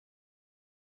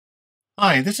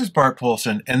Hi, this is Bart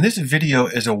Polson, and this video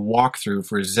is a walkthrough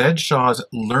for Zed Shaw's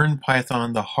Learn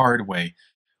Python the Hard Way.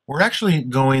 We're actually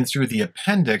going through the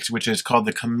appendix, which is called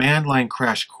the Command Line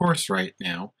Crash Course right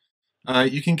now.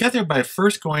 You can get there by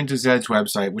first going to Zed's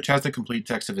website, which has the complete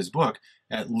text of his book,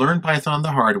 at Learn Python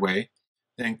the Hard Way,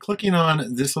 then clicking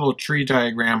on this little tree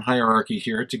diagram hierarchy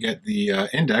here to get the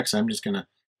index. I'm just going to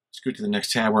scoot to the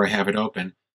next tab where I have it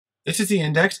open. This is the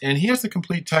index, and he has the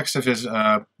complete text of his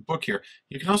book here.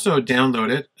 You can also download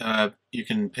it. You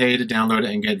can pay to download it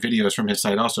and get videos from his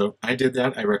site also. I did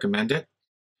that. I recommend it.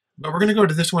 But we're going to go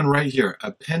to this one right here,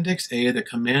 Appendix A, the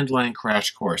Command Line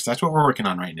Crash Course. That's what we're working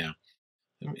on right now.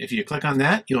 If you click on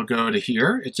that, you'll go to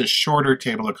here. It's a shorter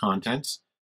table of contents.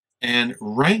 And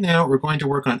right now, we're going to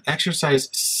work on Exercise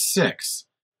 6.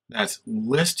 That's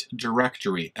List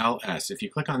Directory, LS. If you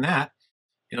click on that,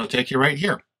 it'll take you right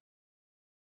here.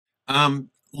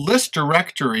 List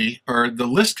directory, or the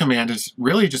list command, is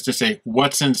really just to say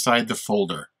what's inside the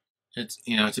folder. It's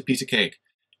a piece of cake.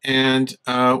 And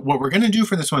what we're going to do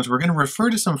for this one is we're going to refer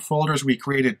to some folders we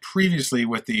created previously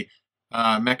with the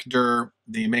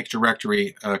make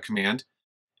directory command.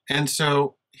 And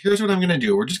so here's what I'm going to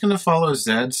do. We're just going to follow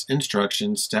Zed's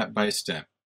instructions step by step.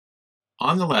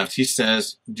 On the left, he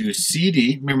says do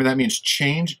cd. Remember, that means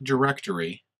change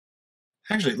directory.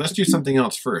 Actually, let's do something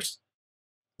else first.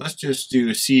 Let's just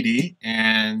do cd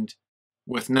and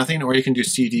with nothing, or you can do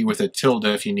cd with a tilde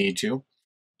if you need to.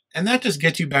 And that just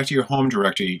gets you back to your home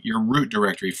directory, your root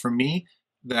directory. For me,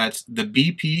 that's the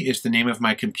BP is the name of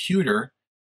my computer,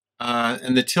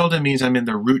 and the tilde means I'm in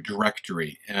the root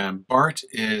directory. Bart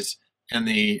is, and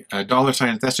the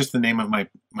 $, that's just the name of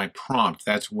my prompt.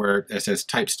 That's where it says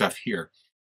type stuff here.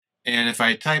 And if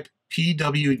I type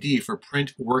pwd for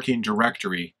print working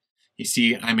directory, you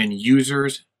see I'm in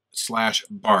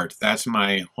users/Bart. That's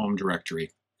my home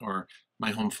directory, or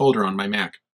my home folder on my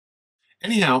Mac.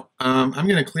 Anyhow, I'm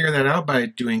going to clear that out by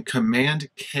doing Command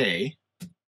K.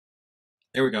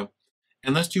 There we go.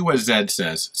 And let's do what Zed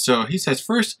says. So he says,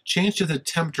 first, change to the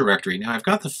temp directory. Now I've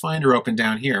got the Finder open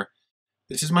down here.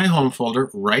 This is my home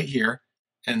folder right here.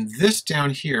 And this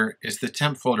down here is the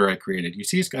temp folder I created. You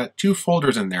see it's got two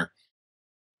folders in there.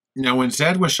 Now when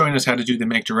Zed was showing us how to do the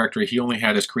make directory, he only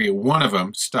had us create one of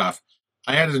them, stuff.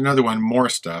 I added another one, more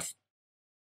stuff,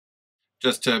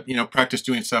 just to practice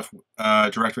doing stuff,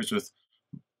 directories with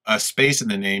a space in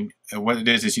the name. What it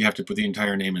is you have to put the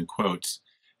entire name in quotes.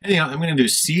 Anyhow, I'm going to do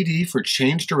cd for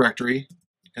change directory,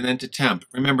 and then to temp.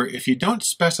 Remember, if you don't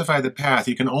specify the path,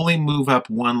 you can only move up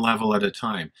one level at a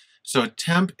time. So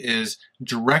temp is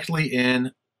directly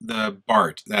in the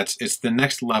Bart. It's the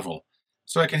next level.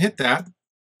 So I can hit that,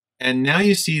 and now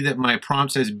you see that my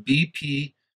prompt says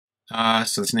BP,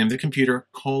 so that's the name of the computer,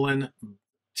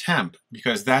 :temp,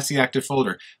 because that's the active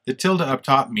folder. The tilde up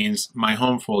top means my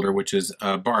home folder, which is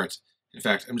Bart. In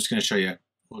fact, I'm just going to show you.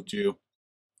 We'll do,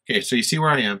 okay, so you see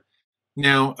where I am.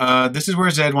 Now, this is where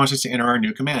Zed wants us to enter our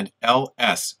new command,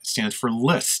 ls. It stands for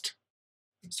list.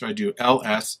 So I do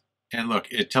ls, and look,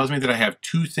 it tells me that I have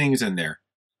two things in there.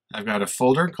 I've got a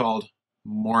folder called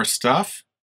more stuff.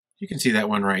 You can see that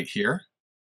one right here.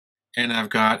 And I've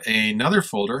got another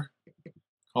folder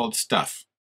called stuff.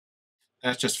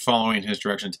 That's just following his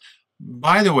directions.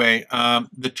 By the way,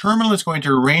 the terminal is going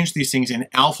to arrange these things in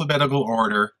alphabetical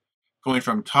order, going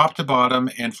from top to bottom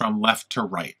and from left to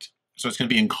right. So it's going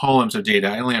to be in columns of data.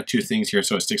 I only have two things here,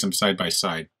 so it sticks them side by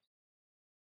side.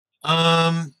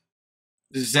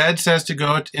 Zed says to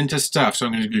go into stuff, so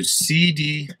I'm going to do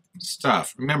cd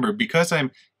stuff. Remember, because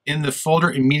I'm in the folder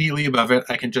immediately above it,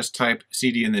 I can just type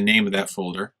cd in the name of that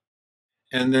folder.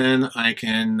 And then I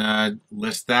can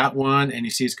list that one, and you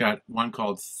see it's got one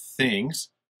called things.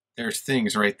 There's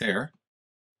things right there.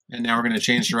 And now we're going to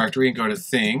change directory and go to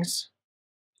things.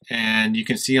 And you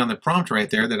can see on the prompt right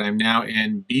there that I'm now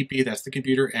in BP, that's the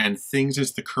computer, and things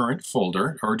is the current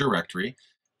folder or directory.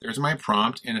 There's my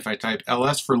prompt, and if I type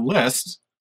ls for list,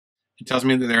 it tells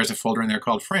me that there's a folder in there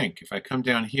called Frank. If I come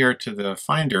down here to the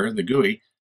Finder, the GUI,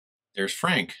 there's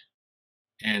Frank.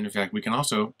 And in fact, we can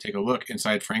also take a look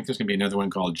inside Frank. There's going to be another one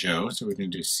called Joe. So we're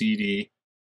going to do cd.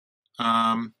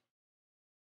 We're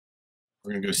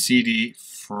going to go cd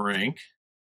Frank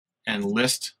and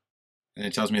list. And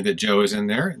it tells me that Joe is in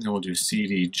there. And then we'll do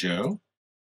cd Joe.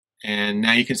 And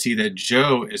now you can see that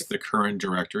Joe is the current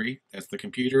directory. That's the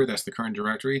computer. That's the current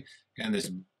directory. And this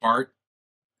Bart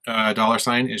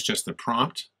 $ is just the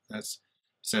prompt. That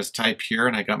says type here.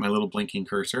 And I got my little blinking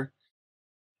cursor.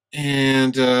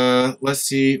 And let's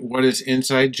see what is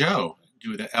inside Joe.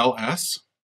 Do the ls,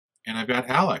 and I've got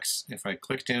Alex. If I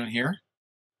click down here,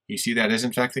 you see that is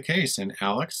in fact the case. And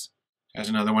Alex has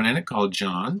another one in it called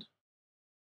John.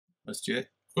 Let's do it.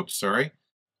 oops, sorry.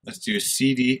 Let's do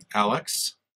CD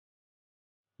Alex.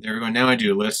 There we go. Now I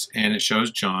do lists and it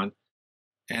shows John.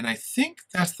 And I think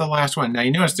that's the last one. Now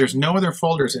you notice there's no other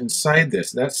folders inside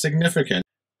this. That's significant.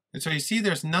 And so you see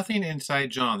there's nothing inside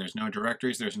John. There's no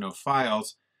directories, there's no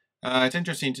files. It's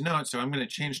interesting to note, so I'm going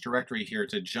to change directory here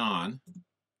to John.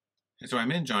 And so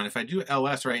I'm in John. If I do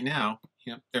ls right now,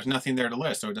 there's nothing there to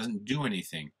list, so it doesn't do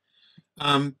anything.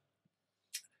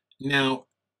 Now,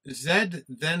 Z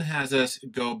then has us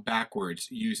go backwards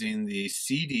using the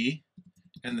CD,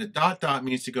 and the dot dot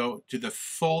means to go to the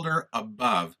folder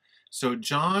above. So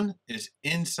John is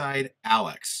inside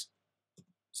Alex.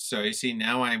 So you see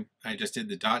now I just did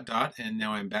the dot dot and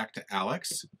now I'm back to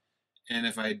Alex. And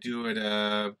if I do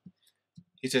it,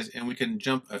 he says, and we can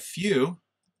jump a few.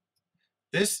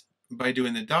 This, by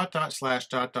doing the dot dot slash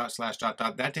dot dot slash dot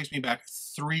dot, that takes me back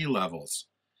 3 levels.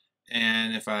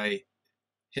 And if I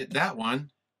hit that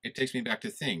one, it takes me back to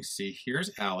things. See,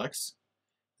 here's Alex.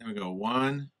 Then we go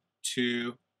 1,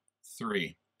 2,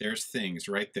 3. There's things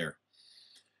right there.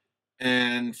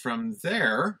 And from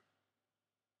there,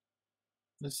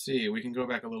 let's see, we can go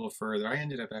back a little further. I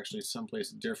ended up actually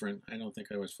someplace different. I don't think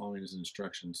I was following his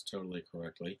instructions totally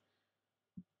correctly.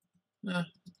 Nah,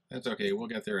 that's okay. We'll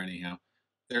get there anyhow.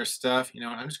 There's stuff.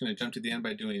 I'm just going to jump to the end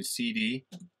by doing CD,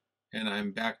 and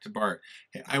I'm back to Bart.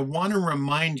 Hey, I want to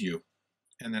remind you,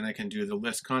 and then I can do the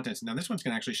list contents. Now this one's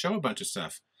going to actually show a bunch of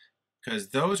stuff, because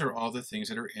those are all the things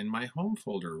that are in my home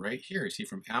folder right here. You see,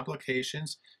 from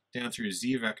applications down through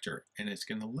Z vector, and it's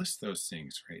going to list those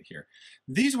things right here.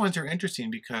 These ones are interesting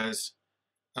because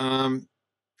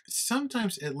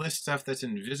sometimes it lists stuff that's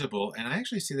invisible, and I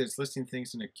actually see that it's listing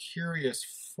things in a curious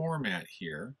format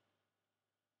here.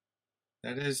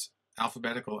 That is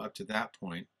alphabetical up to that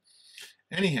point.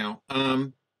 Anyhow,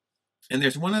 and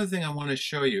there's one other thing I want to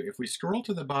show you. If we scroll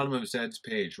to the bottom of Zed's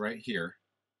page right here,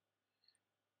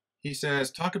 he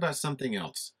says, talk about something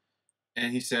else.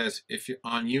 And he says, if you're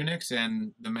on Unix,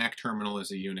 and the Mac terminal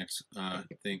is a Unix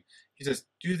thing, he says,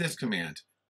 do this command.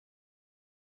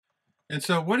 And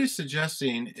so what he's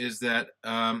suggesting is that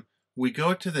we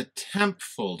go to the temp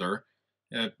folder.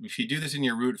 If you do this in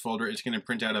your root folder, it's going to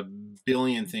print out a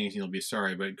billion things and you'll be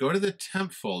sorry. But go to the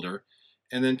temp folder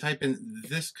and then type in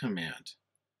this command.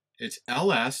 It's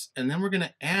ls, and then we're going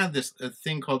to add this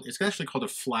thing called, it's actually called a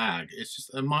flag. It's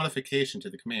just a modification to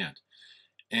the command.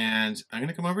 And I'm going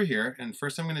to come over here, and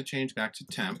first I'm going to change back to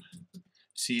temp,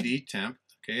 cd temp.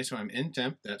 Okay, so I'm in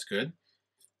temp, that's good.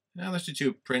 Now let's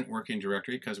do print working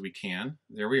directory because we can.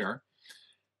 There we are.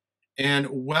 And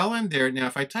while I'm there, now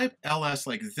if I type ls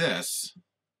like this,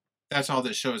 that's all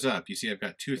that shows up. You see I've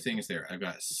got 2 things there. I've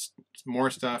got more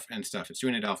stuff and stuff. It's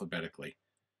doing it alphabetically.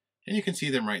 And you can see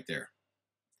them right there.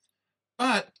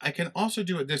 But I can also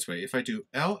do it this way. If I do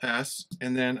ls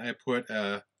and then I put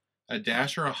a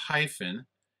dash or a hyphen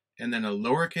and then a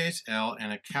lowercase l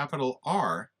and a capital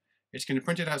R, it's going to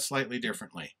print it out slightly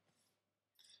differently.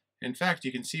 In fact,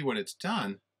 you can see what it's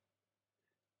done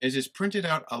is it's printed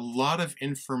out a lot of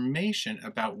information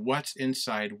about what's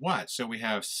inside what. So we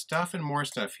have stuff and more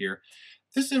stuff here.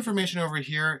 This information over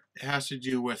here has to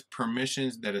do with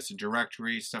permissions, that it's a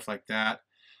directory, stuff like that.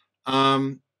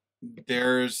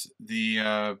 There's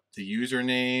the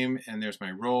username, and there's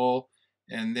my role,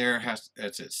 and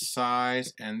that's its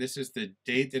size, and this is the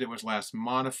date that it was last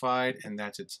modified, and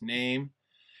that's its name.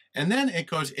 And then it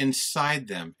goes inside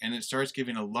them, and it starts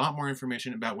giving a lot more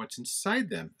information about what's inside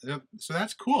them. So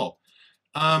that's cool.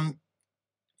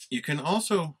 You can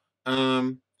also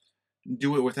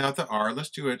do it without the R. Let's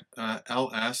do it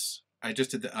ls. I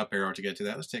just did the up arrow to get to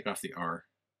that. Let's take off the R.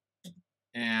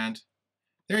 And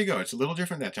there you go. It's a little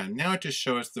different that time. Now it just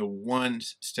shows the one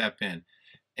step in.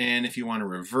 And if you want to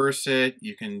reverse it,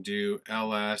 you can do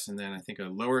ls, and then I think a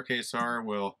lowercase r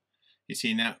will, you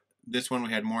see now, this one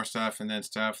we had more stuff and then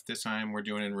stuff. This time we're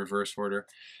doing it in reverse order.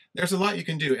 There's a lot you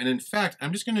can do. And in fact,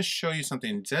 I'm just going to show you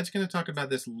something. Zed's going to talk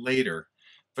about this later.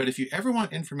 But if you ever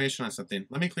want information on something,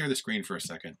 let me clear the screen for a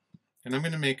second. And I'm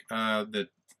going to make the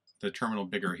terminal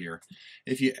bigger here.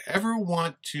 If you ever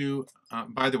want to,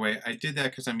 by the way, I did that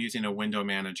because I'm using a window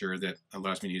manager that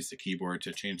allows me to use the keyboard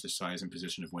to change the size and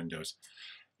position of windows.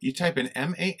 You type in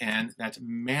MAN, that's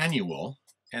manual,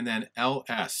 and then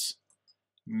LS.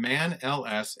 Man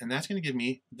ls, and that's going to give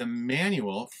me the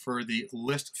manual for the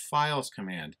list files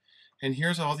command. And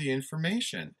here's all the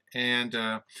information. And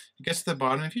it gets to the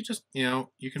bottom. If you just,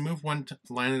 you can move one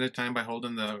line at a time by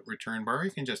holding the return bar. You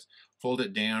can just hold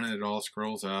it down and it all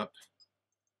scrolls up.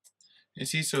 And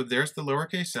see, so there's the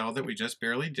lowercase l that we just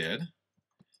barely did.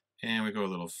 And we go a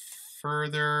little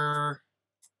further.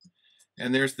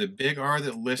 And there's the big R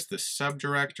that lists the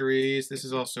subdirectories. This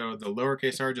is also the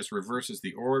lowercase r, just reverses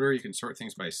the order. You can sort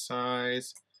things by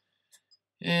size.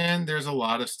 And there's a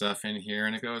lot of stuff in here,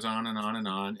 and it goes on and on and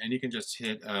on. And you can just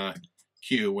hit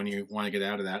Q when you want to get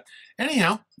out of that.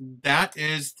 Anyhow, that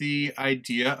is the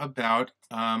idea about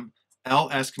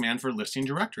ls command for listing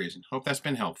directories. And hope that's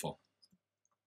been helpful.